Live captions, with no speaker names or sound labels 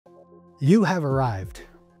You have arrived.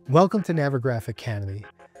 Welcome to Navigraph Academy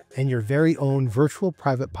and your very own virtual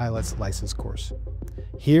private pilot's license course.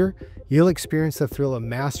 Here, you'll experience the thrill of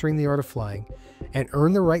mastering the art of flying and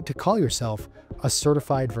earn the right to call yourself a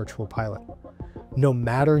certified virtual pilot. No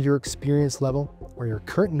matter your experience level or your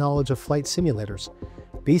current knowledge of flight simulators,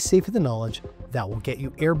 be safe with the knowledge that will get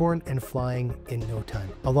you airborne and flying in no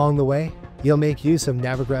time. Along the way, you'll make use of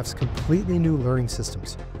Navigraph's completely new learning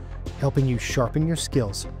systems, helping you sharpen your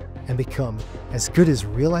skills and become as good as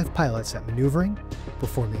real-life pilots at maneuvering,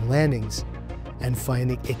 performing landings, and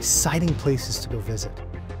finding exciting places to go visit.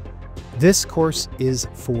 This course is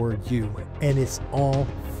for you, and it's all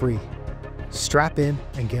free. Strap in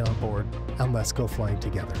and get on board, and let's go flying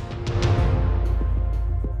together.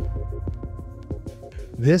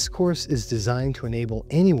 This course is designed to enable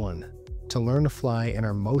anyone to learn to fly in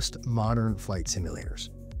our most modern flight simulators.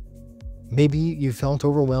 Maybe you felt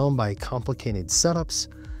overwhelmed by complicated setups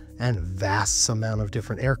and vast amount of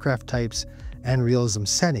different aircraft types and realism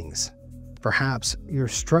settings. Perhaps you're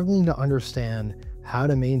struggling to understand how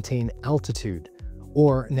to maintain altitude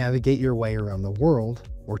or navigate your way around the world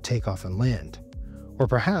or take off and land. Or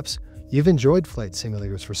perhaps you've enjoyed flight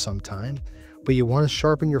simulators for some time, but you want to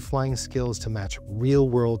sharpen your flying skills to match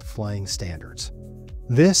real-world flying standards.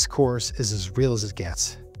 This course is as real as it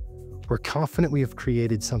gets. We're confident we have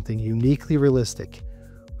created something uniquely realistic.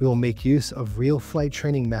 We will make use of real flight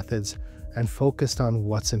training methods and focused on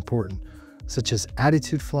what's important, such as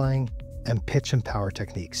attitude flying and pitch and power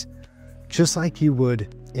techniques, just like you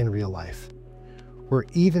would in real life. We're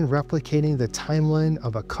even replicating the timeline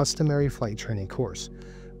of a customary flight training course.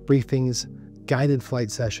 Briefings, guided flight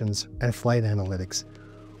sessions, and flight analytics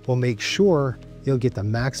will make sure you'll get the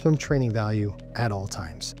maximum training value at all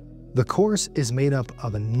times. The course is made up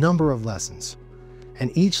of a number of lessons,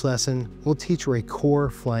 and each lesson will teach you a core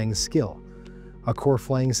flying skill. A core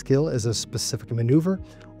flying skill is a specific maneuver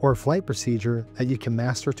or flight procedure that you can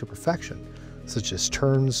master to perfection, such as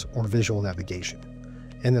turns or visual navigation.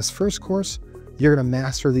 In this first course, you're going to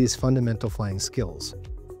master these fundamental flying skills,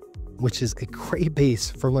 which is a great base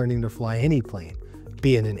for learning to fly any plane,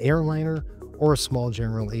 be it an airliner or a small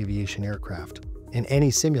general aviation aircraft, in any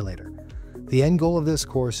simulator. The end goal of this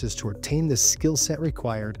course is to attain the skill set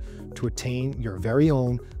required to attain your very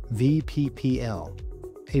own VPPL,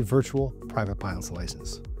 a virtual private pilot's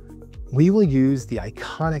license. We will use the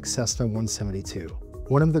iconic Cessna 172,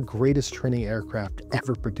 one of the greatest training aircraft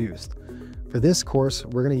ever produced. For this course,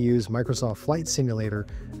 we're going to use Microsoft Flight Simulator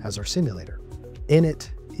as our simulator. In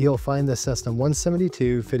it, you'll find the Cessna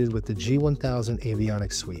 172 fitted with the G1000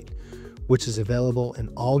 avionics suite, which is available in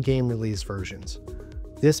all game release versions.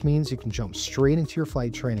 This means you can jump straight into your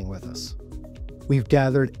flight training with us. We've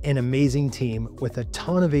gathered an amazing team with a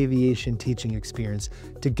ton of aviation teaching experience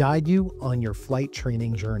to guide you on your flight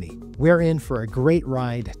training journey. We're in for a great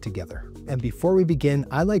ride together. And before we begin,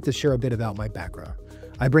 I'd like to share a bit about my background.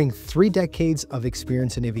 I bring 3 decades of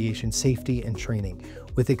experience in aviation safety and training,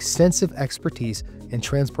 with extensive expertise in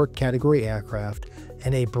transport category aircraft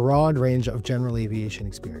and a broad range of general aviation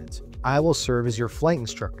experience. I will serve as your flight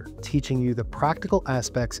instructor, teaching you the practical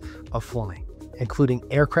aspects of flying, including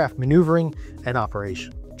aircraft maneuvering and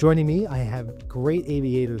operation. Joining me, I have great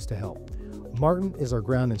aviators to help. Martin is our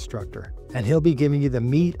ground instructor, and he'll be giving you the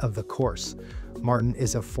meat of the course. Martin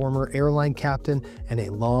is a former airline captain and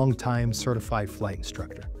a long-time certified flight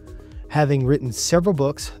instructor. Having written several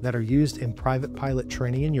books that are used in private pilot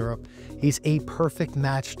training in Europe, he's a perfect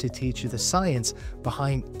match to teach you the science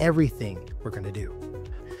behind everything we're going to do.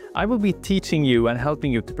 I will be teaching you and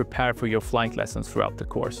helping you to prepare for your flight lessons throughout the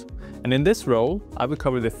course. And in this role, I will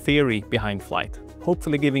cover the theory behind flight,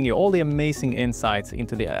 hopefully giving you all the amazing insights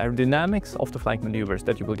into the aerodynamics of the flight maneuvers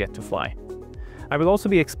that you will get to fly. I will also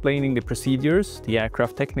be explaining the procedures, the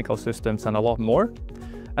aircraft technical systems, and a lot more.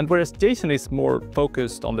 And whereas Jason is more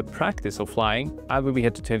focused on the practice of flying, I will be here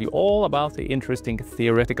to tell you all about the interesting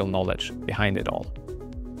theoretical knowledge behind it all.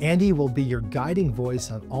 Andy will be your guiding voice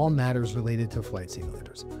on all matters related to flight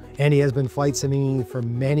simulators. Andy has been flight simming for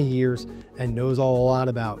many years and knows a lot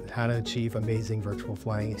about how to achieve amazing virtual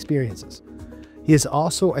flying experiences. He is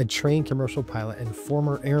also a trained commercial pilot and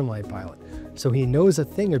former airline pilot, so he knows a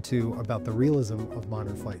thing or two about the realism of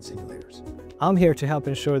modern flight simulators. I'm here to help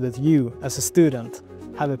ensure that you, as a student,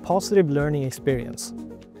 have a positive learning experience.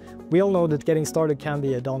 We all know that getting started can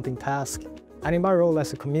be a daunting task, and in my role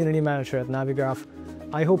as a community manager at Navigraph,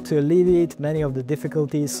 I hope to alleviate many of the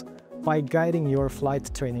difficulties by guiding your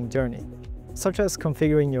flight training journey, such as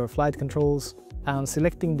configuring your flight controls and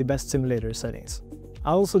selecting the best simulator settings.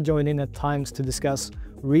 I also join in at times to discuss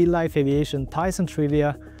real-life aviation ties and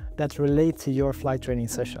trivia that relate to your flight training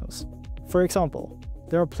sessions. For example,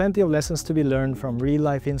 There are plenty of lessons to be learned from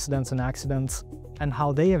real-life incidents and accidents, and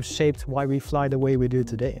how they have shaped why we fly the way we do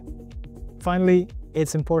today. Finally,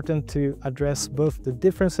 it's important to address both the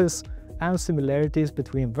differences and similarities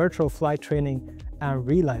between virtual flight training and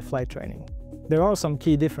real-life flight training. There are some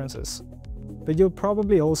key differences, but you'll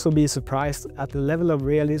probably also be surprised at the level of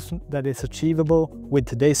realism that is achievable with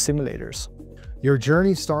today's simulators. Your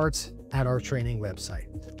journey starts at our training website,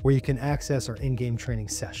 where you can access our in-game training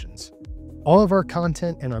sessions. All of our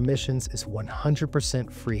content and our missions is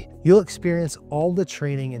 100% free. You'll experience all the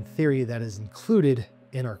training and theory that is included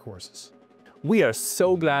in our courses. We are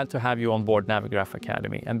so glad to have you on board Navigraph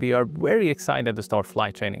Academy, and we are very excited to start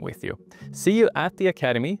flight training with you. See you at the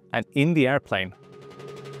Academy and in the airplane.